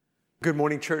Good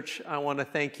morning, church. I want to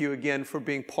thank you again for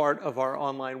being part of our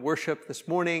online worship this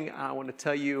morning. I want to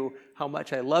tell you how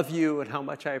much I love you and how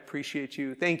much I appreciate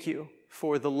you. Thank you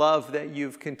for the love that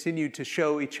you've continued to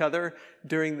show each other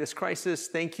during this crisis.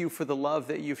 Thank you for the love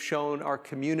that you've shown our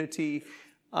community.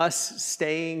 Us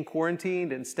staying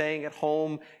quarantined and staying at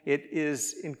home, it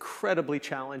is incredibly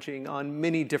challenging on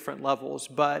many different levels,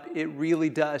 but it really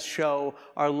does show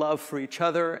our love for each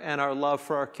other and our love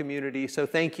for our community. So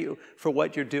thank you for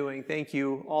what you're doing. Thank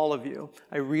you, all of you.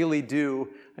 I really do.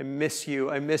 I miss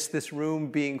you. I miss this room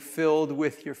being filled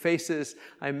with your faces.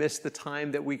 I miss the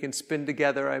time that we can spend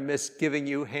together. I miss giving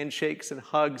you handshakes and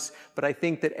hugs. But I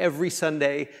think that every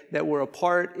Sunday that we're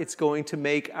apart, it's going to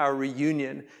make our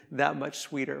reunion that much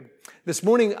sweeter. This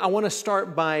morning, I want to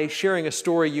start by sharing a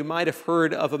story you might have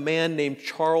heard of a man named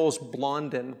Charles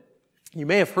Blondin. You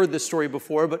may have heard this story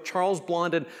before, but Charles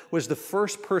Blondin was the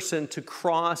first person to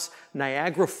cross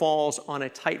Niagara Falls on a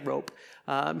tightrope.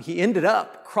 He ended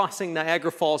up crossing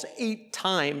Niagara Falls 8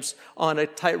 times on a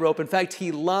tightrope. In fact,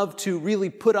 he loved to really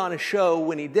put on a show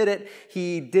when he did it.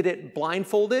 He did it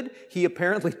blindfolded. He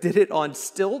apparently did it on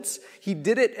stilts. He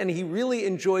did it, and he really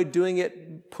enjoyed doing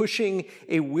it pushing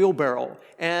a wheelbarrow.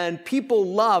 And people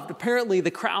loved, apparently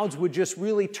the crowds would just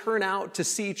really turn out to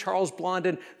see Charles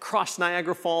Blondin cross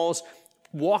Niagara Falls,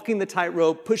 walking the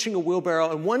tightrope, pushing a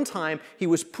wheelbarrow. And one time he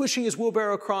was pushing his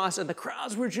wheelbarrow across and the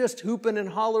crowds were just hooping and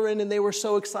hollering and they were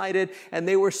so excited and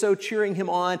they were so cheering him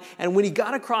on. And when he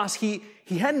got across, he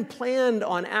hadn't planned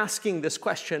on asking this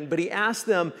question, but he asked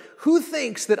them, who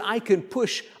thinks that I can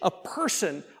push a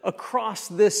person across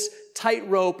this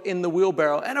tightrope in the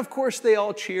wheelbarrow? And of course they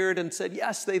all cheered and said,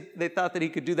 yes, they thought that he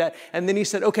could do that. And then he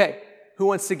said, okay, who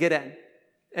wants to get in?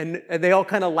 And they all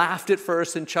kind of laughed at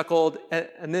first and chuckled.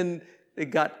 And then it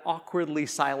got awkwardly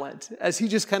silent as he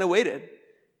just kind of waited.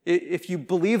 If you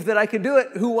believe that I can do it,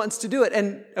 who wants to do it?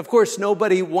 And of course,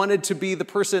 nobody wanted to be the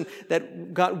person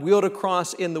that got wheeled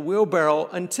across in the wheelbarrow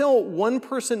until one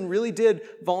person really did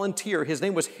volunteer. His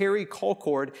name was Harry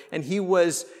Colcord, and he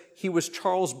was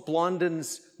Charles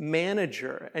Blondin's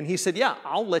manager. And he said, yeah,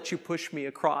 I'll let you push me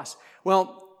across.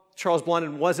 Well, Charles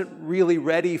Blondin wasn't really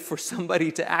ready for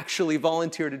somebody to actually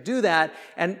volunteer to do that.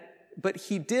 But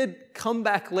he did come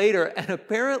back later, and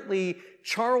apparently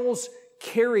Charles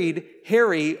carried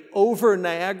Harry over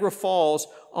Niagara Falls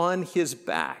on his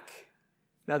back.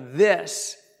 Now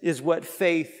this is what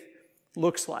faith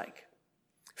looks like.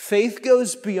 Faith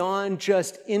goes beyond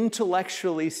just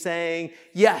intellectually saying,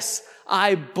 yes,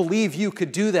 I believe you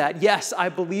could do that. Yes, I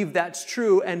believe that's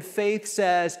true. And faith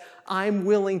says, I'm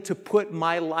willing to put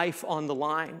my life on the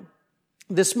line.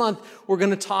 This month, we're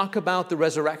going to talk about the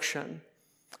resurrection.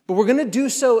 But we're going to do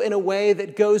so in a way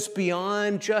that goes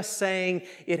beyond just saying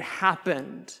it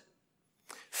happened.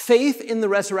 Faith in the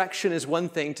resurrection is one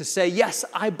thing, to say, yes,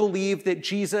 I believe that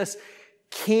Jesus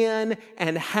can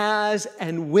and has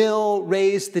and will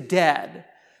raise the dead.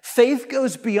 Faith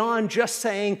goes beyond just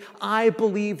saying, I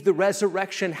believe the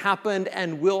resurrection happened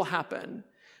and will happen.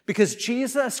 Because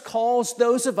Jesus calls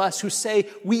those of us who say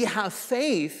we have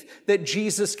faith that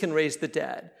Jesus can raise the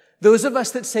dead. Those of us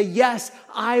that say, yes,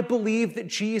 I believe that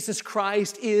Jesus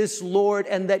Christ is Lord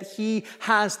and that he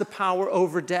has the power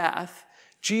over death.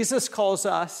 Jesus calls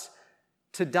us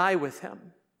to die with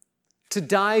him, to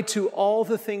die to all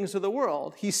the things of the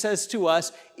world. He says to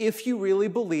us, if you really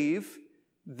believe,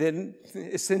 then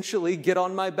essentially get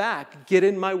on my back, get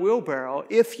in my wheelbarrow.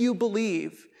 If you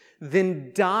believe,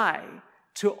 then die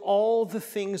to all the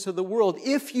things of the world.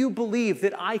 If you believe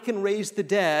that I can raise the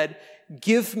dead,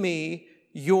 give me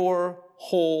your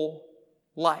whole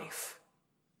life.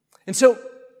 And so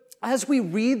as we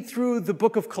read through the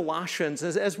book of Colossians,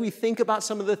 as we think about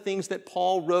some of the things that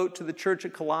Paul wrote to the church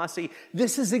at Colossae,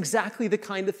 this is exactly the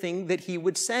kind of thing that he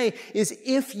would say, is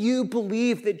if you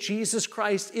believe that Jesus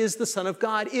Christ is the Son of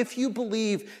God, if you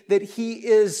believe that he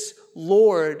is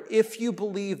Lord, if you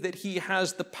believe that he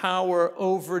has the power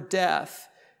over death,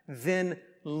 then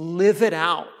live it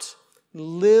out.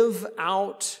 Live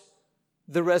out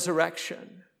the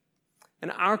resurrection.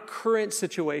 And our current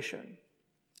situation,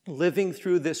 living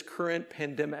through this current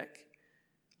pandemic,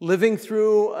 living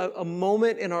through a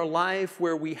moment in our life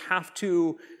where we have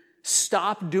to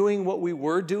stop doing what we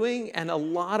were doing, and a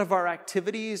lot of our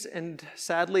activities and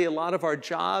sadly a lot of our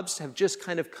jobs have just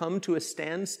kind of come to a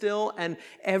standstill, and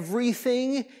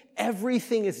everything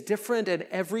is different and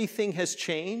everything has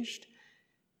changed.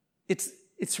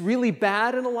 It's really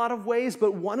bad in a lot of ways,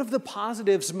 but one of the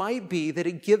positives might be that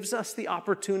it gives us the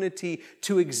opportunity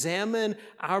to examine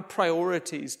our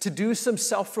priorities, to do some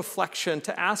self-reflection,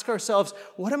 to ask ourselves,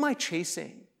 what am I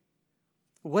chasing?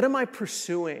 What am I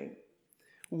pursuing?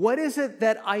 What is it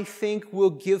that I think will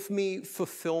give me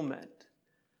fulfillment?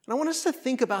 And I want us to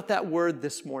think about that word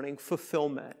this morning,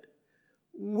 fulfillment.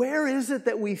 Where is it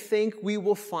that we think we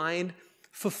will find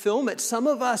fulfillment? Some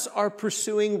of us are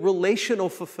pursuing relational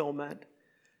fulfillment.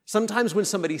 Sometimes when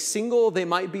somebody's single, they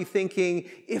might be thinking,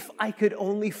 if I could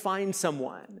only find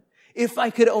someone, if I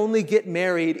could only get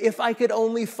married, if I could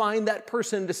only find that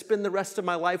person to spend the rest of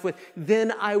my life with,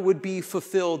 then I would be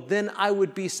fulfilled, then I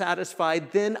would be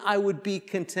satisfied, then I would be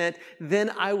content,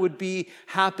 then I would be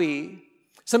happy.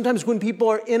 Sometimes when people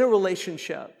are in a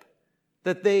relationship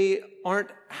that they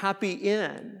aren't happy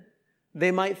in,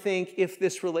 they might think, if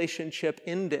this relationship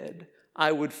ended,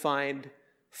 I would find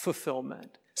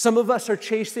fulfillment. Some of us are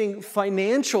chasing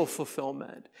financial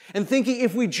fulfillment and thinking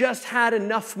if we just had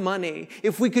enough money,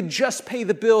 if we could just pay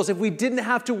the bills, if we didn't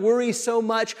have to worry so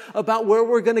much about where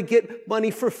we're going to get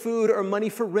money for food or money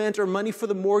for rent or money for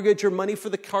the mortgage or money for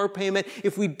the car payment,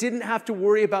 if we didn't have to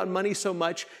worry about money so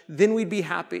much, then we'd be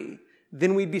happy,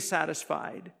 then we'd be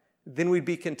satisfied, then we'd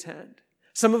be content.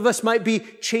 Some of us might be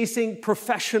chasing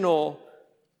professional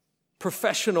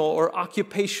or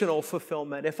occupational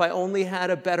fulfillment. If I only had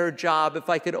a better job, if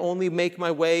I could only make my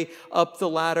way up the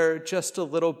ladder just a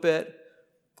little bit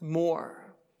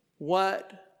more.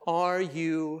 What are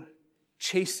you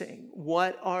chasing?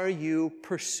 What are you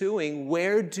pursuing?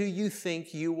 Where do you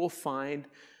think you will find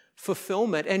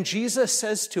fulfillment? And Jesus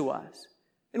says to us,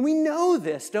 and we know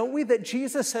this, don't we? That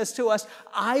Jesus says to us,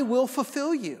 I will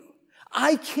fulfill you.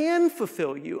 I can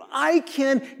fulfill you. I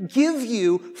can give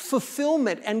you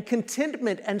fulfillment and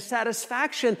contentment and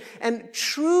satisfaction and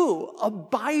true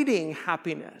abiding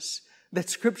happiness that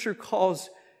Scripture calls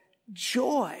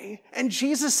joy. And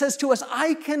Jesus says to us,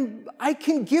 I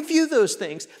can give you those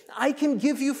things. I can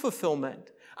give you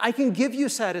fulfillment. I can give you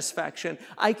satisfaction.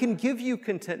 I can give you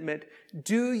contentment.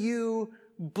 Do you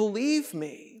believe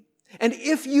me? And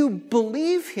if you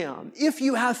believe him, if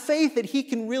you have faith that he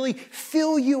can really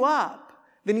fill you up,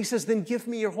 then he says, then give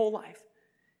me your whole life.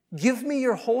 Give me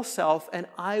your whole self and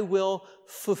I will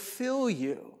fulfill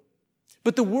you.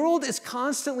 But the world is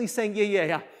constantly saying,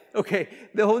 yeah. Okay,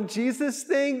 the whole Jesus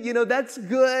thing, that's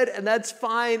good and that's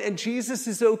fine and Jesus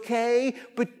is okay,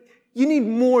 but you need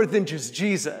more than just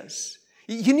Jesus.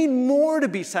 You need more to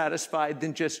be satisfied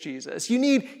than just Jesus. You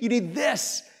need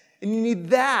this and you need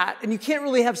that, and you can't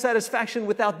really have satisfaction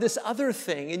without this other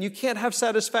thing, and you can't have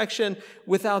satisfaction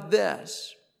without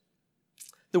this.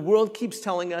 The world keeps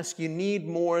telling us you need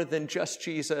more than just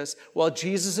Jesus, while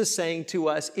Jesus is saying to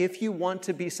us, if you want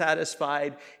to be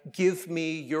satisfied, give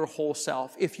me your whole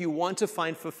self. If you want to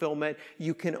find fulfillment,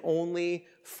 you can only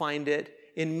find it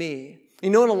in me.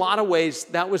 In a lot of ways,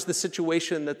 that was the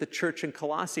situation that the church in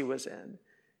Colossae was in.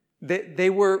 They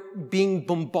were being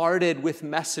bombarded with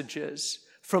messages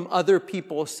from other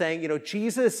people saying,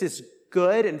 Jesus is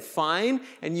good and fine,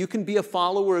 and you can be a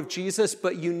follower of Jesus,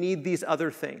 but you need these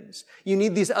other things. You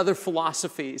need these other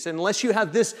philosophies. And unless you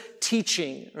have this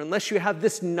teaching, or unless you have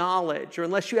this knowledge, or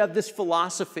unless you have this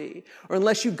philosophy, or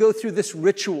unless you go through this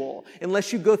ritual,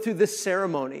 unless you go through this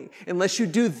ceremony, unless you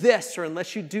do this, or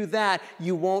unless you do that,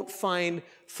 you won't find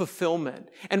fulfillment.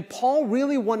 And Paul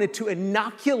really wanted to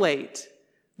inoculate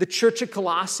the church at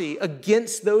Colossae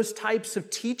against those types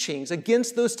of teachings,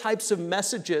 against those types of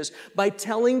messages by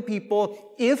telling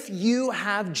people, if you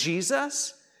have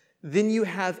Jesus, then you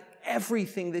have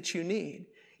everything that you need.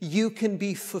 You can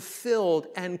be fulfilled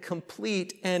and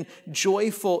complete and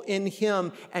joyful in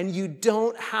him, and you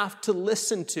don't have to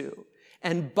listen to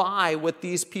and buy what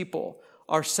these people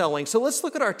are selling. So let's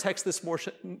look at our text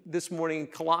this morning,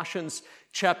 Colossians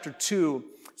chapter 2,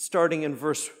 starting in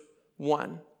verse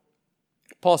 1.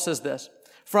 Paul says this,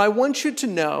 "For I want you to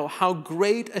know how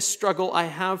great a struggle I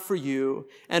have for you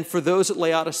and for those at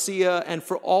Laodicea and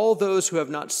for all those who have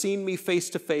not seen me face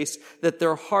to face, that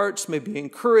their hearts may be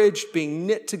encouraged, being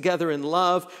knit together in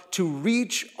love, to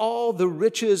reach all the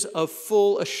riches of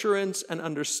full assurance and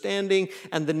understanding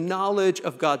and the knowledge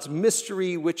of God's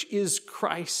mystery, which is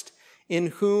Christ, in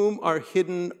whom are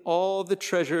hidden all the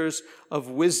treasures of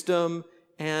wisdom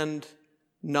and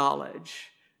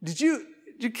knowledge." Did you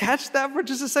catch that for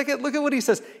just a second? Look at what he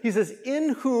says. He says,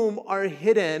 in whom are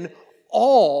hidden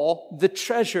all the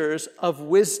treasures of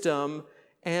wisdom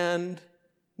and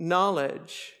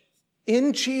knowledge.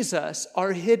 In Jesus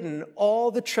are hidden all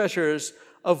the treasures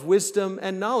of wisdom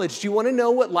and knowledge. Do you want to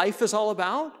know what life is all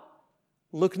about?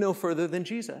 Look no further than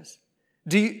Jesus.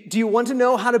 Do you want to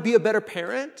know how to be a better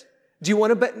parent? Do you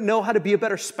want to know how to be a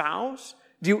better spouse?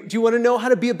 Do you want to know how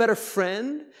to be a better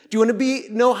friend? Do you want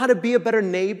to know how to be a better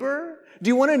neighbor? Do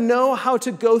you want to know how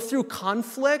to go through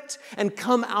conflict and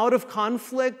come out of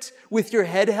conflict with your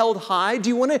head held high? Do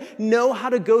you want to know how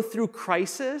to go through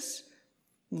crisis?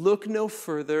 Look no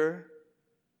further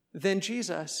than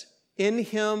Jesus. In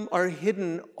him are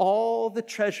hidden all the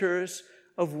treasures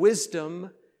of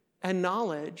wisdom and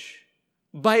knowledge.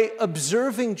 By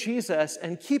observing Jesus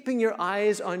and keeping your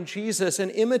eyes on Jesus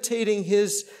and imitating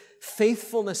his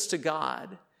faithfulness to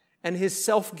God and his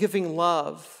self-giving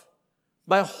love,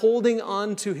 by holding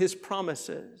on to his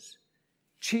promises,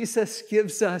 Jesus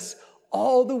gives us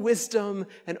all the wisdom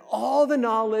and all the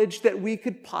knowledge that we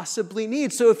could possibly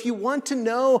need. So if you want to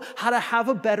know how to have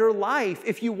a better life,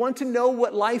 if you want to know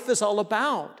what life is all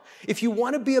about, if you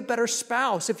want to be a better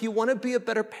spouse, if you want to be a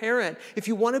better parent, if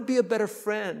you want to be a better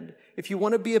friend, if you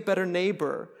want to be a better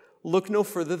neighbor, look no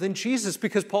further than Jesus,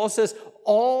 because Paul says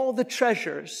all the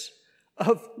treasures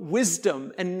of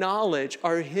wisdom and knowledge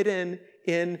are hidden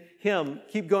in him.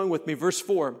 Keep going with me. Verse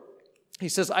 4. He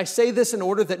says, I say this in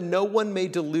order that no one may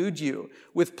delude you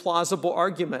with plausible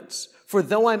arguments. For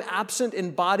though I'm absent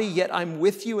in body, yet I'm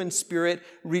with you in spirit,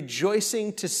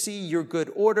 rejoicing to see your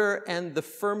good order and the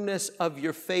firmness of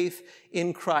your faith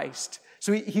in Christ.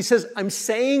 So he says, I'm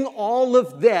saying all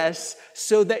of this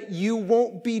so that you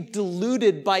won't be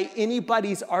deluded by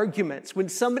anybody's arguments. When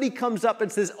somebody comes up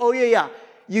and says, oh yeah,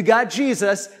 you got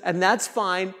Jesus, and that's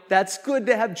fine. That's good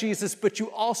to have Jesus, but you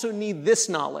also need this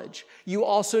knowledge. You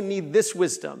also need this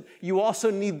wisdom. You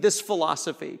also need this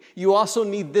philosophy. You also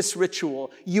need this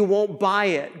ritual. You won't buy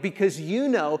it because you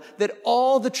know that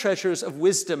all the treasures of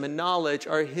wisdom and knowledge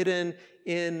are hidden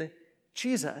in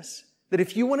Jesus. That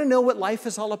if you want to know what life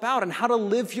is all about and how to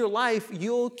live your life,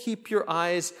 you'll keep your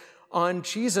eyes on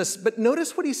Jesus. But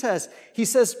notice what he says. He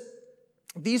says,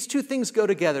 these two things go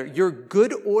together. Your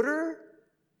good order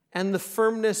and the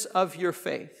firmness of your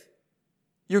faith.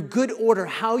 Your good order,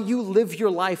 how you live your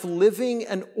life, living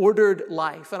an ordered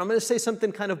life. And I'm going to say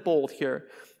something kind of bold here,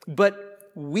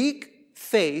 but weak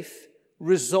faith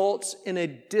results in a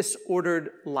disordered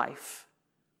life.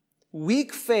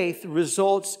 Weak faith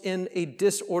results in a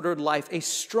disordered life. A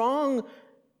strong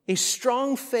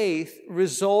faith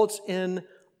results in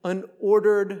an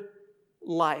ordered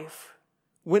life.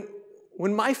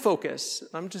 When my focus,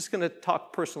 I'm just going to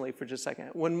talk personally for just a second.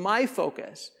 When my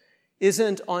focus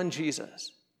isn't on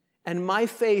Jesus, and my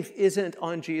faith isn't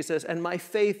on Jesus, and my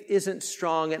faith isn't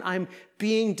strong, and I'm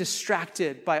being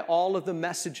distracted by all of the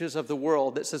messages of the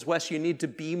world that says, Wes, you need to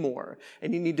be more,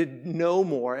 and you need to know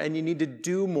more, and you need to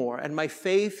do more, and my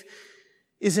faith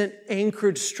isn't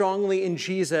anchored strongly in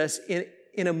Jesus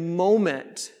in a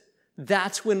moment,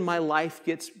 that's when my life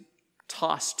gets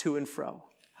tossed to and fro.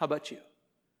 How about you?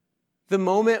 The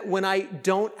moment when I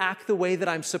don't act the way that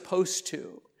I'm supposed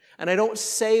to, and I don't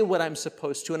say what I'm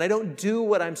supposed to, and I don't do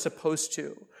what I'm supposed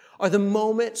to, are the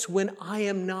moments when I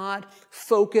am not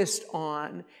focused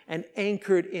on and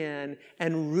anchored in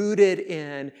and rooted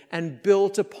in and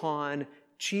built upon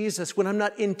Jesus, when I'm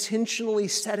not intentionally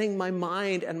setting my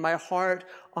mind and my heart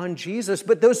on Jesus.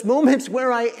 But those moments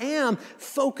where I am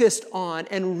focused on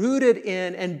and rooted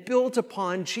in and built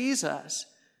upon Jesus,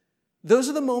 those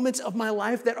are the moments of my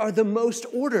life that are the most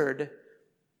ordered.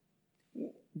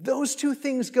 Those two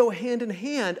things go hand in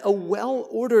hand, a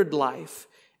well-ordered life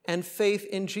and faith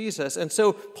in Jesus. And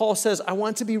so Paul says, I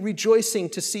want to be rejoicing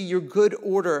to see your good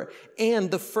order and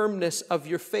the firmness of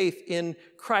your faith in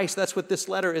Christ. That's what this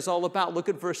letter is all about. Look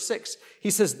at verse 6.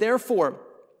 He says, therefore,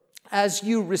 as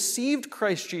you received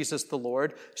Christ Jesus the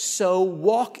Lord, so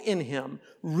walk in him,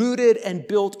 rooted and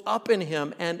built up in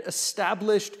him and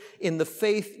established in the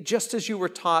faith, just as you were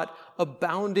taught,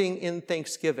 abounding in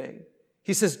thanksgiving.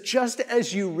 He says, just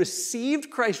as you received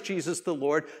Christ Jesus the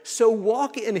Lord, so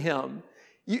walk in him.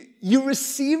 You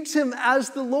received him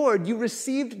as the Lord. You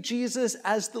received Jesus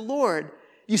as the Lord.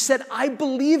 You said, I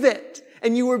believe it.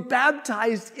 And you were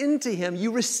baptized into him.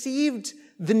 You received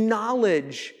the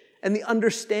knowledge and the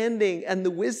understanding and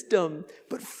the wisdom.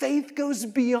 But faith goes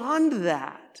beyond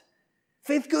that.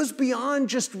 Faith goes beyond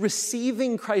just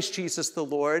receiving Christ Jesus the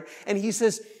Lord. And he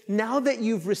says, now that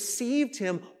you've received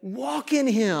him, walk in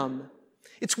him.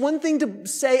 It's one thing to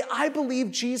say, I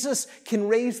believe Jesus can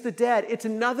raise the dead. It's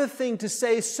another thing to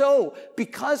say, so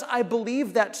because I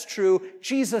believe that's true,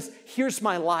 Jesus, here's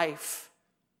my life.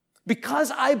 Because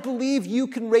I believe you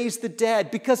can raise the dead,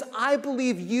 because I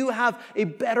believe you have a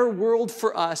better world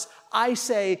for us, I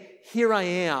say, here I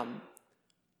am.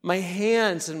 My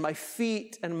hands and my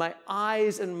feet and my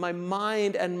eyes and my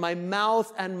mind and my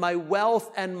mouth and my wealth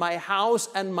and my house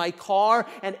and my car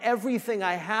and everything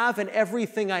I have and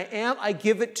everything I am, I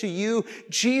give it to you,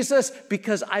 Jesus,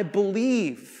 because I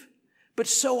believe. But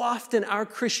so often our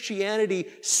Christianity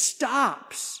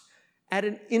stops at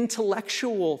an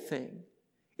intellectual thing.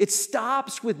 It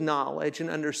stops with knowledge and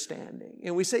understanding.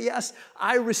 And we say, yes,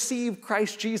 I received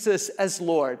Christ Jesus as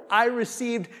Lord. I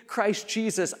received Christ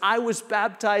Jesus. I was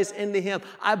baptized into him.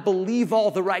 I believe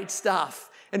all the right stuff.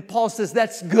 And Paul says,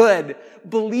 that's good.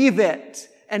 Believe it.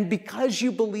 And because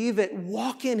you believe it,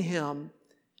 walk in him.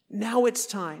 Now it's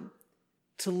time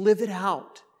to live it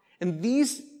out. And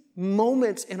these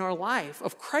moments in our life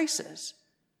of crisis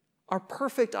are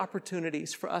perfect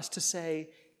opportunities for us to say,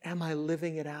 am I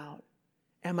living it out?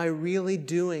 Am I really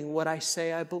doing what I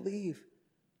say I believe?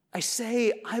 I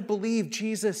say I believe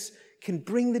Jesus can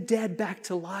bring the dead back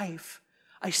to life.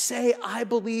 I say I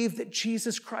believe that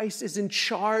Jesus Christ is in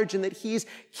charge and that he's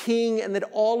king and that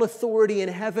all authority in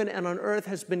heaven and on earth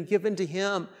has been given to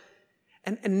him.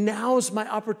 And now's my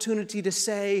opportunity to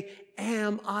say,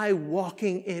 am I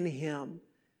walking in him?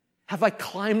 Have I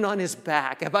climbed on his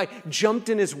back? Have I jumped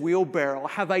in his wheelbarrow?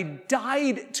 Have I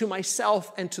died to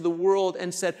myself and to the world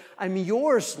and said, I'm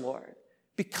yours, Lord?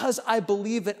 Because I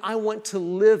believe it, I want to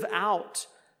live out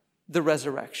the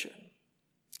resurrection.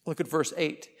 Look at verse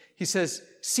 8. He says,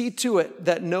 see to it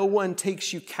that no one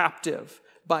takes you captive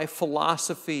by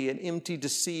philosophy and empty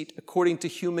deceit, according to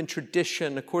human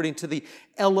tradition, according to the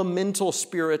elemental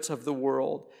spirits of the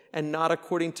world, and not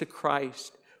according to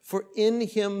Christ. For in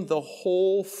him the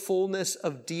whole fullness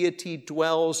of deity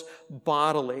dwells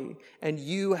bodily, and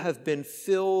you have been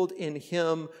filled in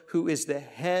him who is the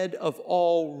head of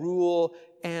all rule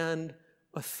and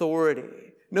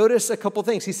authority. Notice a couple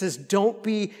things. He says, don't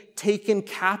be taken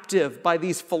captive by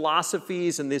these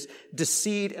philosophies and this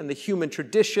deceit and the human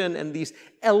tradition and these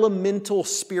elemental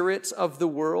spirits of the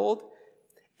world.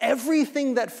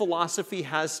 Everything that philosophy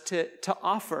has to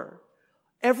offer,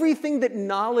 everything that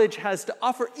knowledge has to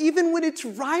offer, even when it's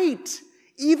right,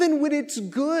 even when it's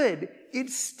good,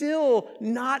 it's still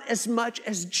not as much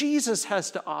as Jesus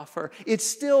has to offer. It's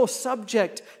still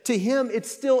subject to him.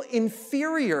 It's still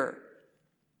inferior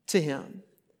to him.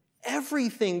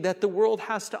 Everything that the world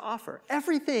has to offer,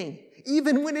 everything,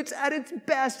 even when it's at its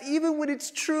best, even when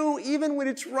it's true, even when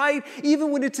it's right,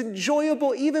 even when it's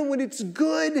enjoyable, even when it's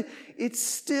good, it's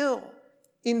still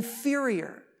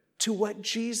inferior to what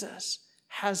Jesus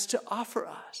has to offer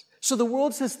us. So the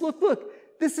world says, look,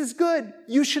 this is good.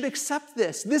 You should accept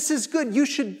this. This is good. You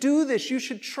should do this. You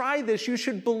should try this. You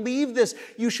should believe this.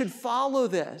 You should follow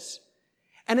this.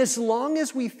 And as long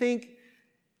as we think,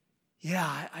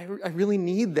 yeah, I really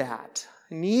need that.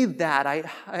 I need that.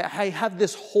 I have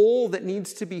this hole that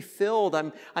needs to be filled.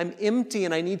 I'm empty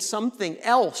and I need something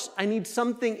else. I need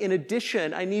something in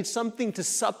addition. I need something to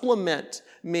supplement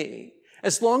me.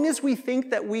 As long as we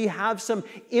think that we have some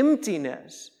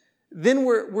emptiness, then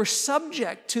we're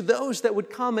subject to those that would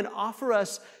come and offer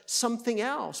us something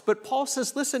else. But Paul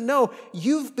says, listen, no,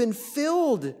 you've been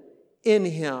filled in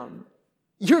him.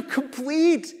 You're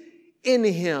complete in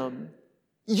him.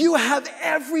 You have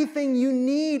everything you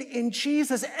need in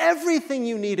Jesus, everything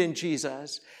you need in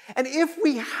Jesus. And if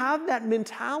we have that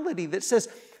mentality that says,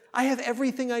 I have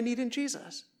everything I need in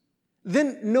Jesus,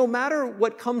 then no matter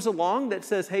what comes along that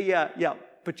says, hey, yeah,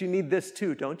 but you need this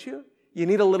too, don't you? You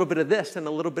need a little bit of this and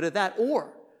a little bit of that.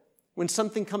 Or when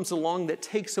something comes along that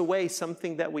takes away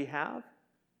something that we have,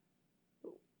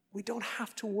 we don't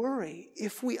have to worry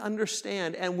if we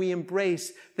understand and we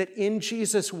embrace that in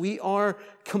Jesus we are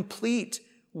complete.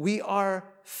 We are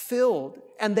filled,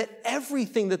 and that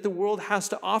everything that the world has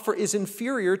to offer is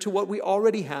inferior to what we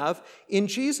already have in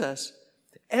Jesus.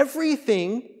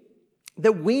 Everything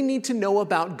that we need to know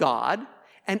about God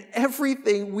and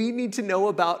everything we need to know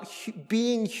about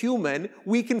being human,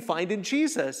 we can find in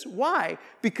Jesus. Why?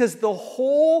 Because the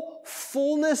whole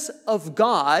fullness of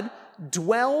God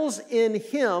dwells in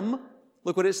him,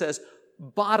 look what it says,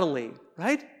 bodily,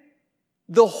 right?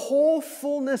 The whole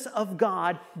fullness of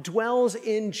God dwells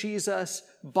in Jesus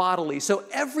bodily. So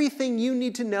everything you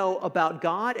need to know about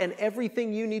God and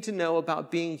everything you need to know about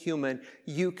being human,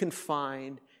 you can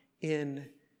find in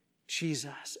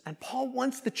Jesus. And Paul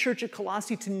wants the church at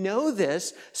Colossae to know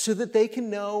this so that they can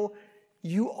know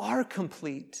you are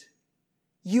complete.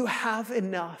 You have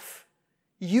enough.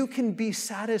 You can be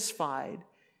satisfied.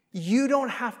 You don't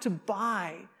have to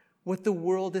buy what the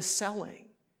world is selling.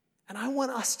 And I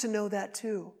want us to know that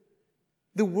too.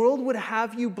 The world would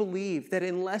have you believe that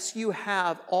unless you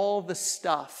have all the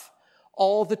stuff,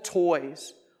 all the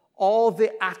toys, all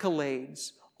the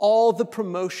accolades, all the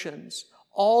promotions,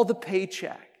 all the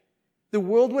paycheck, the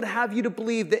world would have you to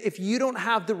believe that if you don't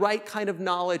have the right kind of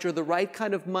knowledge or the right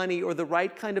kind of money or the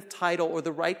right kind of title or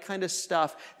the right kind of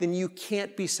stuff, then you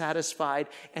can't be satisfied.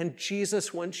 And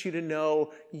Jesus wants you to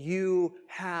know you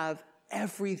have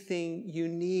everything you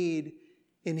need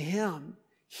in him.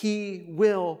 He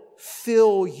will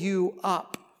fill you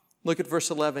up. Look at verse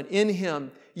 11. In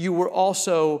him you were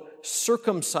also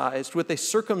circumcised with a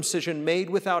circumcision made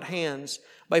without hands,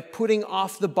 by putting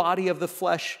off the body of the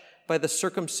flesh by the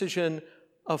circumcision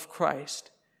of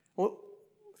Christ. Well,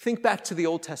 think back to the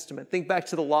Old Testament. Think back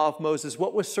to the law of Moses.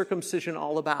 What was circumcision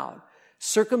all about?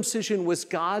 Circumcision was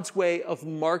God's way of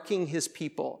marking his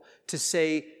people to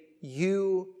say,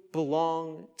 you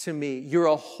belong to me. You're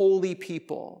a holy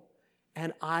people,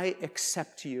 and I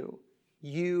accept you.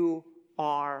 You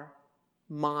are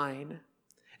mine.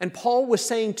 And Paul was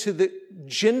saying to the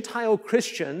Gentile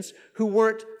Christians who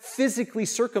weren't physically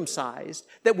circumcised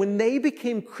that when they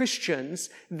became Christians,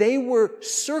 they were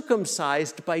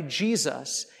circumcised by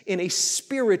Jesus in a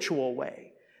spiritual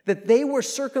way. That they were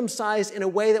circumcised in a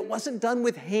way that wasn't done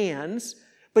with hands,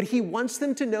 but he wants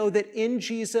them to know that in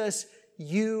Jesus,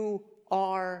 you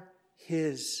are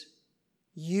his.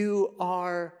 You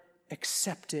are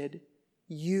accepted.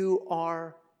 You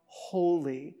are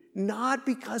holy. Not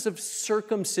because of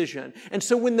circumcision. And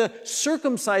so when the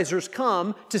circumcisers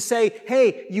come to say,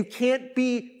 hey, you can't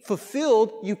be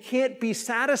fulfilled, you can't be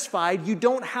satisfied, you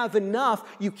don't have enough,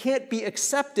 you can't be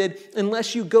accepted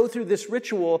unless you go through this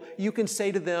ritual, you can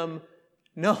say to them,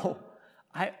 no,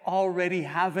 I already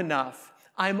have enough.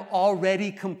 I'm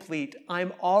already complete.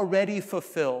 I'm already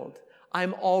fulfilled.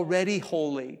 I'm already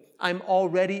holy. I'm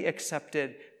already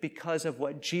accepted because of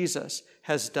what Jesus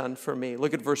has done for me.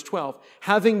 Look at verse 12.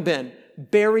 Having been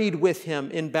buried with him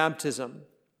in baptism,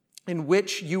 in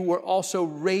which you were also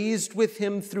raised with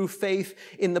him through faith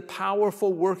in the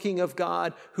powerful working of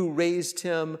God who raised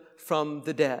him from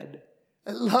the dead.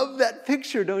 I love that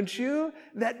picture, don't you?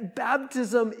 That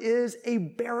baptism is a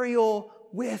burial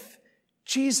with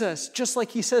Jesus, just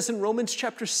like he says in Romans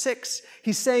chapter 6.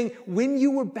 He's saying, when you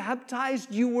were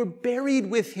baptized, you were buried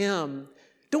with him.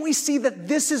 Don't we see that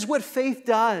this is what faith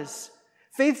does?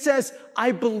 Faith says,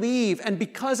 I believe, and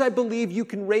because I believe you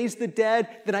can raise the dead,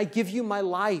 then I give you my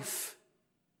life.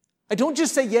 I don't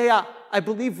just say, yeah, I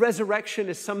believe resurrection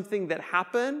is something that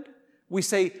happened. We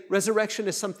say resurrection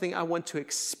is something I want to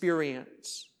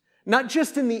experience. Not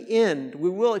just in the end. We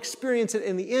will experience it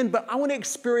in the end, but I want to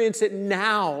experience it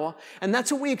now. And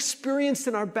that's what we experienced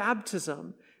in our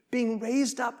baptism, being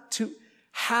raised up to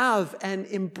have and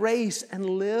embrace and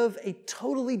live a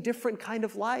totally different kind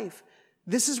of life.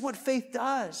 This is what faith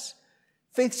does.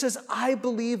 Faith says, I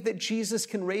believe that Jesus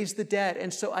can raise the dead,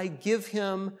 and so I give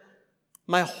him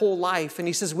my whole life. And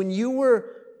he says, when you were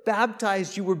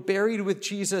baptized, you were buried with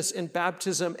Jesus in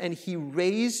baptism, and he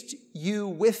raised you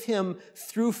with him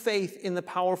through faith in the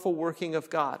powerful working of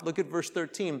God. Look at verse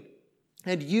 13.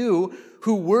 And you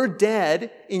who were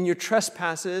dead in your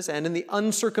trespasses and in the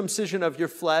uncircumcision of your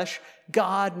flesh,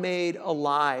 God made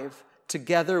alive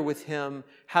together with him,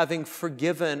 having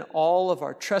forgiven all of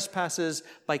our trespasses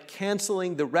by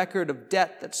canceling the record of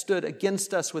debt that stood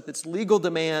against us with its legal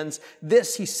demands.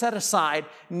 This he set aside,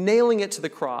 nailing it to the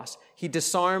cross. He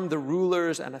disarmed the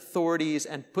rulers and authorities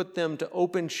and put them to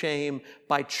open shame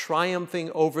by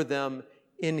triumphing over them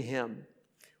in him.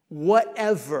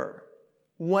 Whatever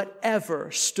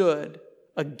stood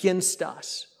against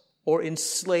us or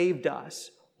enslaved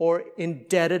us or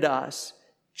indebted us,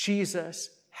 Jesus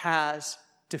has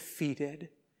defeated.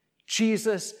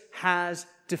 Jesus has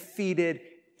defeated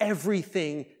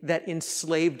everything that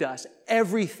enslaved us,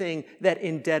 everything that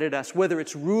indebted us, whether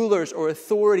it's rulers or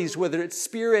authorities, whether it's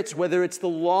spirits, whether it's the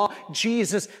law.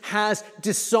 Jesus has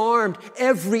disarmed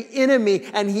every enemy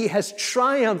and he has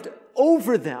triumphed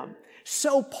over them.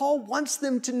 So Paul wants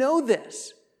them to know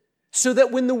this, so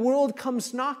that when the world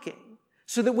comes knocking,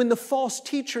 so that when the false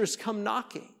teachers come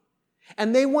knocking,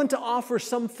 and they want to offer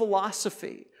some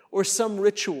philosophy or some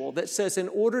ritual that says in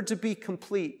order to be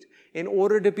complete, in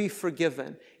order to be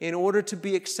forgiven, in order to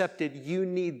be accepted, you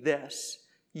need this,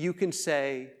 you can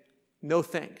say, no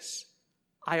thanks,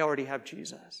 I already have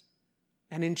Jesus.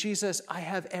 And in Jesus, I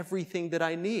have everything that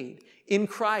I need. In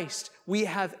Christ, we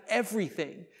have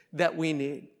everything that we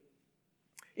need.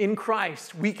 In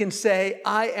Christ, we can say,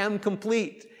 I am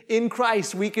complete. In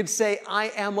Christ, we could say,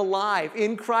 I am alive.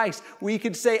 In Christ, we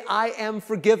could say, I am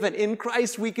forgiven. In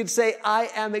Christ, we could say, I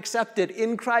am accepted.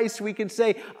 In Christ, we can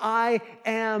say, I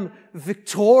am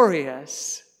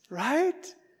victorious.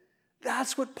 Right?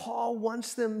 That's what Paul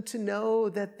wants them to know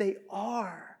that they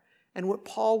are, and what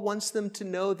Paul wants them to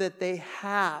know that they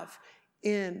have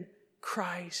in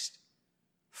Christ.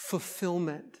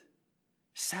 Fulfillment,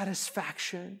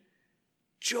 satisfaction,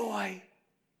 joy.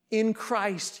 In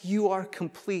Christ, you are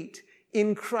complete.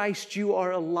 In Christ, you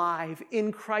are alive.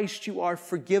 In Christ, you are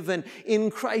forgiven. In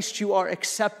Christ, you are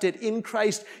accepted. In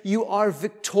Christ, you are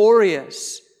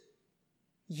victorious.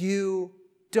 You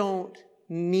don't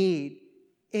need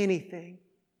anything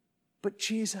but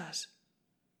Jesus.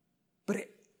 But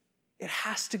it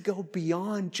has to go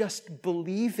beyond just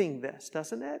believing this,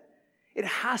 doesn't it? It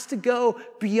has to go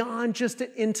beyond just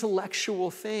an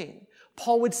intellectual thing.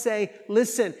 Paul would say,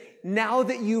 listen, now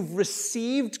that you've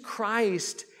received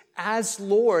Christ as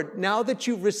Lord, now that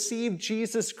you've received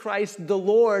Jesus Christ the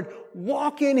Lord,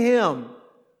 walk in Him.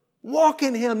 Walk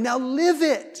in Him. Now live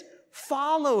it.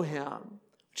 Follow Him. I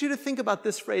want you to think about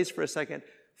this phrase for a second.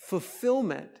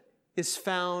 Fulfillment is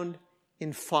found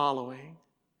in following.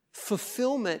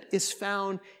 Fulfillment is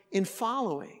found in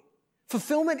following.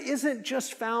 Fulfillment isn't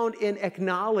just found in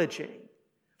acknowledging.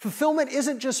 Fulfillment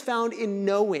isn't just found in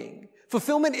knowing.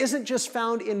 Fulfillment isn't just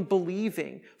found in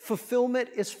believing. Fulfillment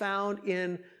is found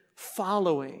in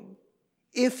following.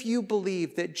 If you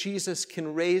believe that Jesus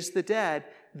can raise the dead,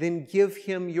 then give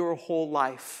Him your whole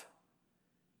life.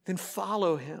 Then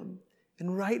follow Him.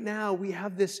 And right now we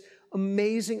have this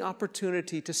amazing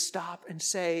opportunity to stop and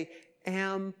say,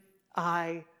 am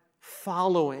I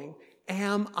following?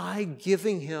 Am I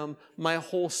giving Him my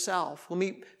whole self? Let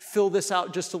me fill this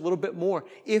out just a little bit more.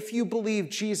 If you believe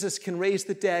Jesus can raise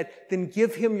the dead, then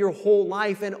give Him your whole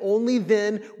life, and only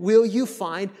then will you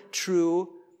find true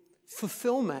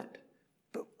fulfillment.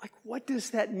 But what does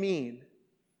that mean?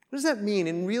 What does that mean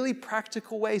in really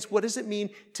practical ways? What does it mean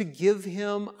to give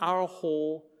Him our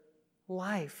whole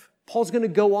life? Paul's going to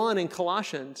go on in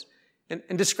Colossians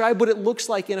and describe what it looks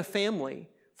like in a family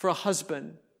for a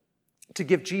husband to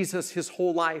give Jesus his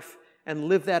whole life and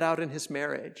live that out in his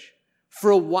marriage. For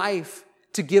a wife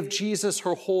to give Jesus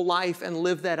her whole life and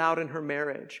live that out in her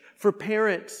marriage. For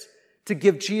parents to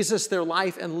give Jesus their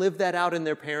life and live that out in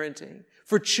their parenting.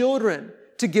 For children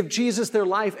to give Jesus their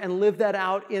life and live that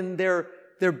out in their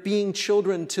being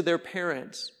children to their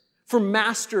parents. For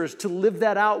masters to live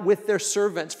that out with their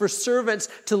servants. For servants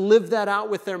to live that out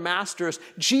with their masters.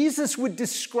 Jesus would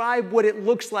describe what it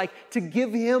looks like to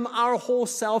give Him our whole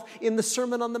self in the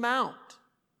Sermon on the Mount.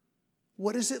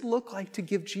 What does it look like to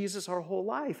give Jesus our whole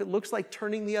life? It looks like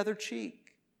turning the other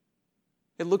cheek.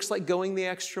 It looks like going the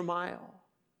extra mile.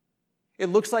 It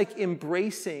looks like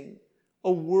embracing a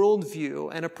worldview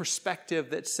and a perspective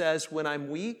that says, when I'm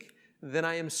weak, then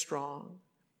I am strong.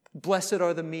 Blessed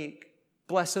are the meek.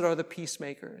 Blessed are the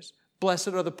peacemakers. Blessed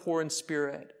are the poor in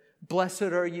spirit. Blessed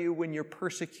are you when you're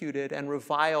persecuted and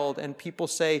reviled and people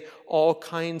say all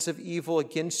kinds of evil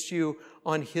against you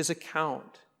on His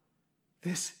account.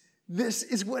 This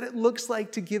is what it looks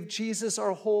like to give Jesus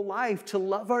our whole life, to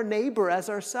love our neighbor as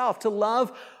ourselves, to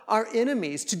love our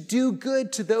enemies, to do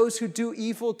good to those who do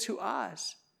evil to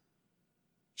us.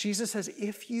 Jesus says,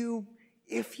 if you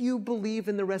believe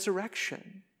in the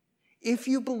resurrection, if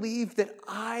you believe that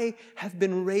I have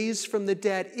been raised from the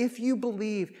dead, if you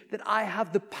believe that I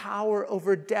have the power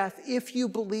over death, if you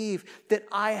believe that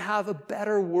I have a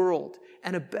better world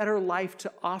and a better life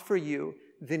to offer you,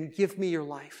 then give me your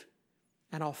life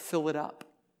and I'll fill it up.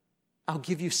 I'll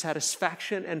give you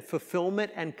satisfaction and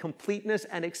fulfillment and completeness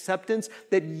and acceptance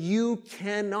that you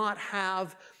cannot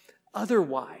have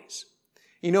otherwise.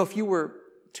 You know, if you were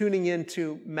tuning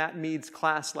into Matt Mead's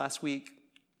class last week,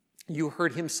 you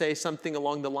heard him say something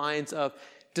along the lines of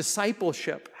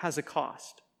discipleship has a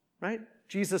cost, right?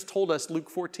 Jesus told us, Luke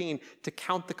 14, to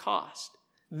count the cost.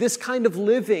 This kind of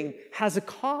living has a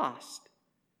cost.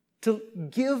 To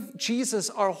give Jesus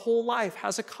our whole life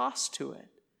has a cost to it.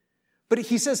 But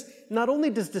he says, not only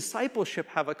does discipleship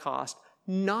have a cost,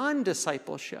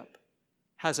 non-discipleship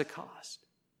has a cost.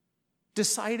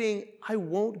 Deciding, I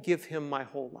won't give Him my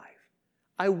whole life.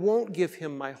 I won't give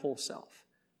Him my whole self.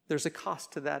 There's a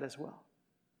cost to that as well.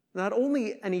 Not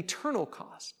only an eternal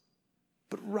cost,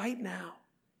 but right now,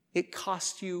 it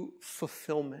costs you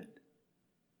fulfillment.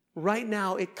 Right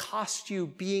now, it costs you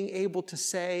being able to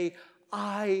say,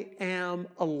 I am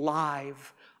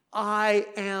alive. I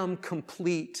am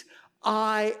complete.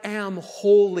 I am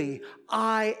holy.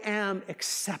 I am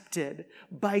accepted.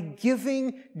 By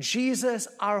giving Jesus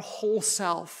our whole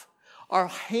self, our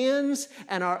hands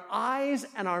and our eyes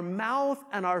and our mouth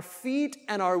and our feet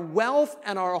and our wealth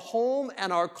and our home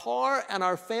and our car and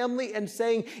our family and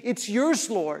saying, it's yours,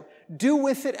 Lord. Do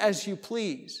with it as you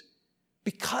please.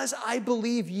 Because I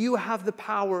believe you have the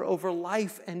power over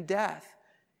life and death.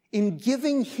 In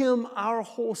giving Him our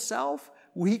whole self,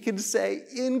 we can say,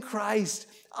 in Christ,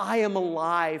 I am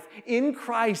alive. In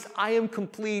Christ, I am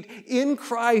complete. In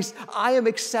Christ, I am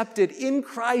accepted. In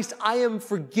Christ, I am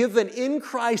forgiven. In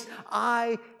Christ,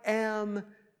 I am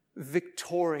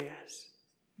victorious.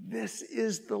 This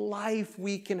is the life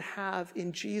we can have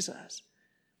in Jesus.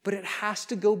 But it has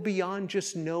to go beyond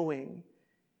just knowing.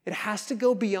 It has to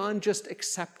go beyond just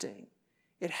accepting.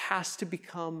 It has to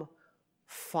become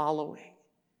following.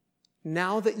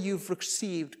 Now that you've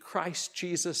received Christ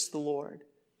Jesus the Lord,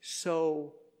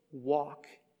 so walk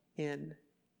in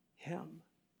him.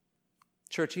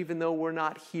 Church, even though we're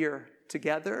not here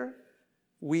together,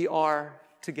 we are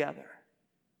together.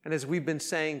 And as we've been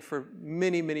saying for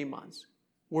many, many months,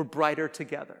 we're brighter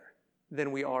together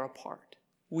than we are apart.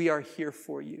 We are here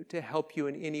for you to help you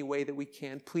in any way that we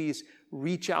can. Please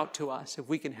reach out to us if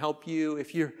we can help you.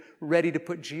 If you're ready to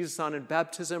put Jesus on in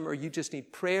baptism, or you just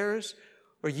need prayers,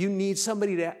 or you need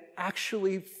somebody to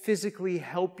actually physically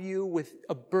help you with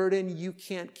a burden you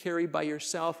can't carry by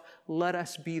yourself, let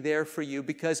us be there for you,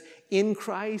 because in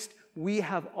Christ, we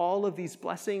have all of these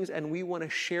blessings and we want to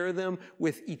share them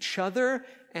with each other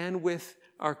and with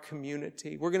our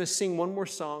community. We're going to sing one more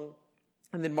song,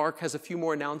 and then Mark has a few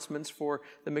more announcements for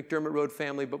the McDermott Road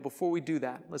family. But before we do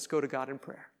that, let's go to God in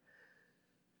prayer.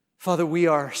 Father, we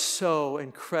are so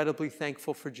incredibly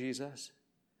thankful for Jesus,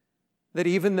 that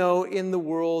even though in the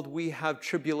world we have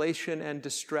tribulation and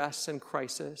distress and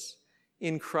crisis,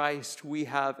 in Christ we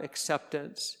have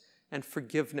acceptance and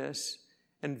forgiveness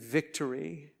and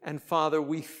victory. And Father,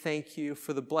 we thank you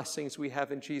for the blessings we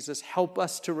have in Jesus. Help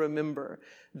us to remember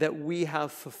that we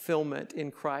have fulfillment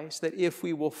in Christ, that if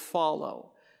we will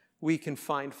follow, we can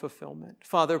find fulfillment.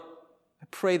 Father, I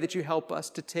pray that you help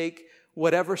us to take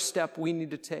whatever step we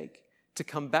need to take to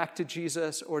come back to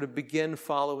Jesus or to begin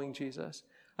following Jesus.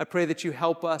 I pray that you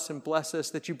help us and bless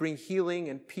us, that you bring healing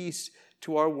and peace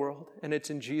to our world. And it's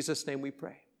in Jesus' name we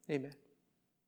pray. Amen.